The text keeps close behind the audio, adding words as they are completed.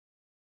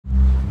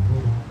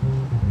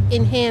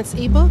enhanced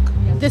ebook.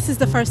 This is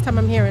the first time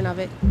I'm hearing of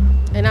it,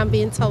 and I'm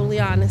being totally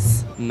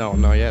honest. No,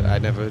 not yet.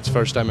 It's the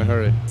first time I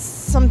heard it.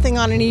 Something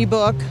on an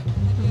ebook,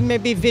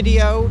 maybe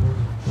video.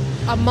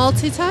 A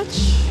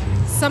multi-touch,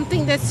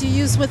 something that you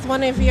use with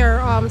one of your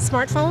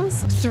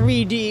smartphones.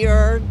 3D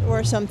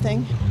or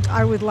something.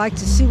 I would like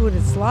to see what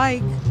it's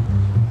like.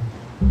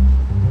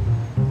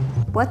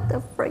 What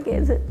the frick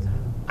is it?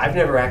 I've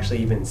never actually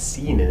even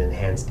seen an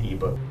enhanced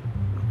ebook.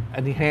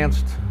 An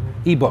enhanced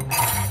ebook.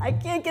 I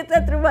can't get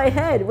that through my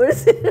head. What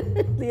is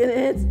it? The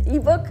enhanced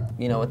ebook?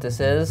 You know what this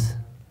is?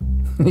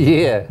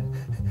 Yeah.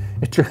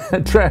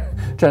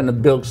 Trying to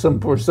bilk some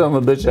poor son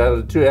of a bitch out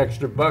of $2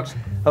 extra.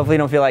 Hopefully you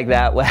don't feel like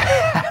that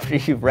after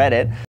you've read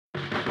it.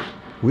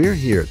 We're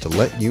here to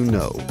let you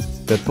know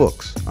that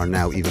books are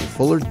now even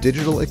fuller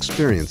digital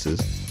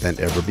experiences than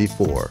ever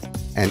before.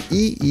 And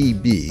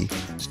EEB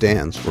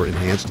stands for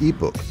Enhanced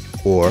Ebook,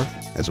 or,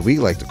 as we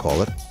like to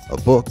call it, a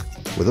book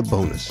with a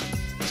bonus,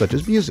 such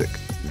as music,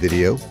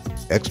 video,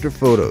 extra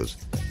photos,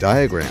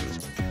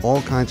 diagrams,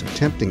 all kinds of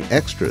tempting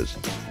extras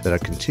that are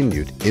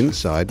continued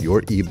inside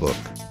your ebook.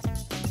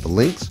 The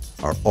links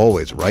are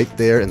always right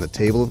there in the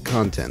table of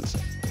contents,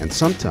 and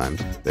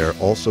sometimes they are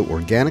also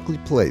organically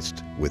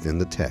placed within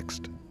the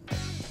text.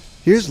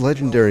 Here's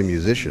legendary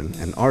musician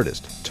and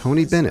artist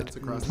Tony Bennett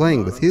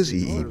playing with his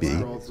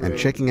EEB and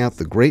checking out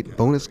the great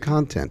bonus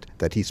content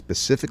that he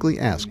specifically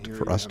asked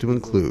for us to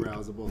include.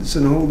 It's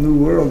a whole new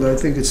world. I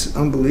think it's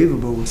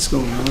unbelievable what's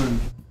going on.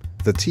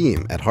 The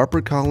team at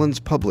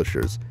HarperCollins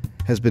Publishers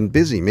has been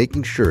busy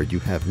making sure you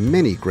have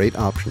many great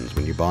options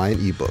when you buy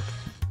an ebook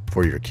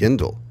for your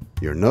Kindle,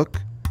 your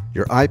Nook,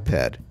 your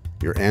iPad,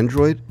 your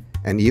Android,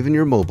 and even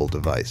your mobile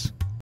device.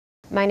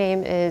 My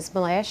name is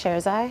Malaya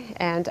Sherzai,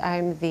 and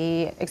I'm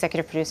the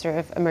executive producer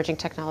of emerging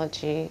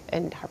technology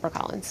in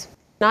HarperCollins.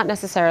 Not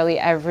necessarily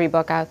every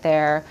book out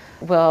there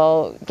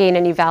will gain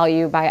any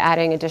value by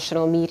adding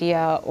additional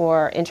media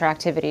or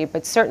interactivity,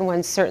 but certain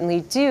ones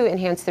certainly do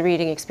enhance the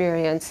reading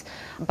experience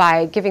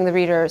by giving the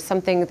reader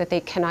something that they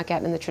cannot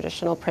get in the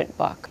traditional print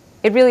book.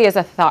 It really is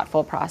a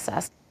thoughtful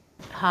process.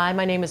 Hi,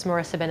 my name is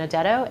Marissa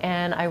Benedetto,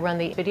 and I run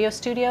the video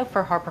studio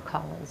for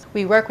HarperCollins.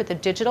 We work with the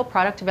digital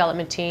product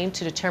development team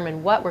to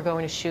determine what we're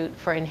going to shoot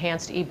for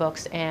enhanced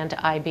ebooks and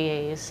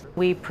IBAs.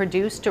 We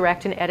produce,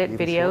 direct, and edit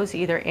videos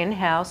either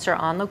in-house or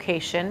on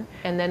location,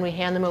 and then we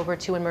hand them over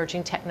to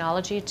emerging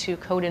technology to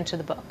code into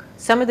the book.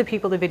 Some of the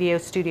people the video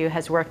studio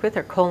has worked with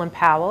are Colin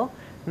Powell,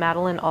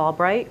 Madeline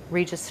Albright,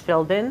 Regis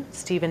Philbin,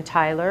 Steven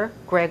Tyler,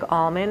 Greg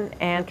Allman,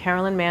 and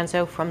Carolyn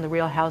Manzo from The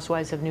Real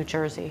Housewives of New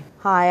Jersey.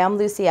 Hi, I'm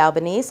Lucy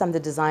Albanese. I'm the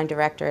design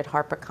director at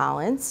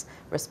HarperCollins,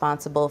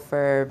 responsible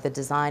for the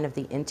design of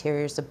the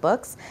interiors of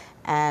books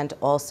and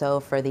also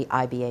for the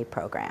IBA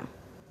program.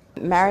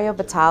 Mario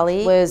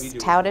Batali was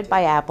touted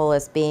by Apple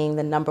as being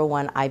the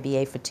 #1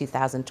 IBA for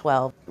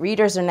 2012.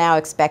 Readers are now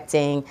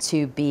expecting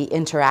to be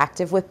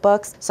interactive with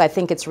books, so I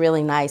think it's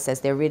really nice as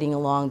they're reading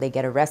along, they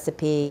get a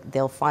recipe,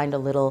 they'll find a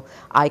little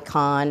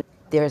icon.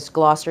 There's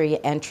glossary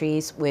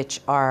entries which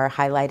are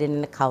highlighted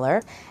in the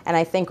color, and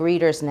I think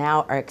readers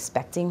now are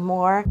expecting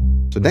more.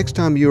 So next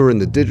time you are in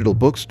the digital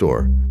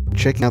bookstore,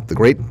 check out the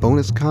great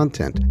bonus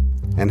content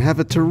and have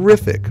a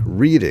terrific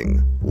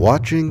reading,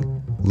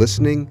 watching,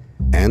 listening,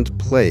 and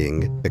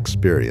playing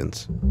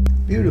experience.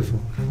 Beautiful.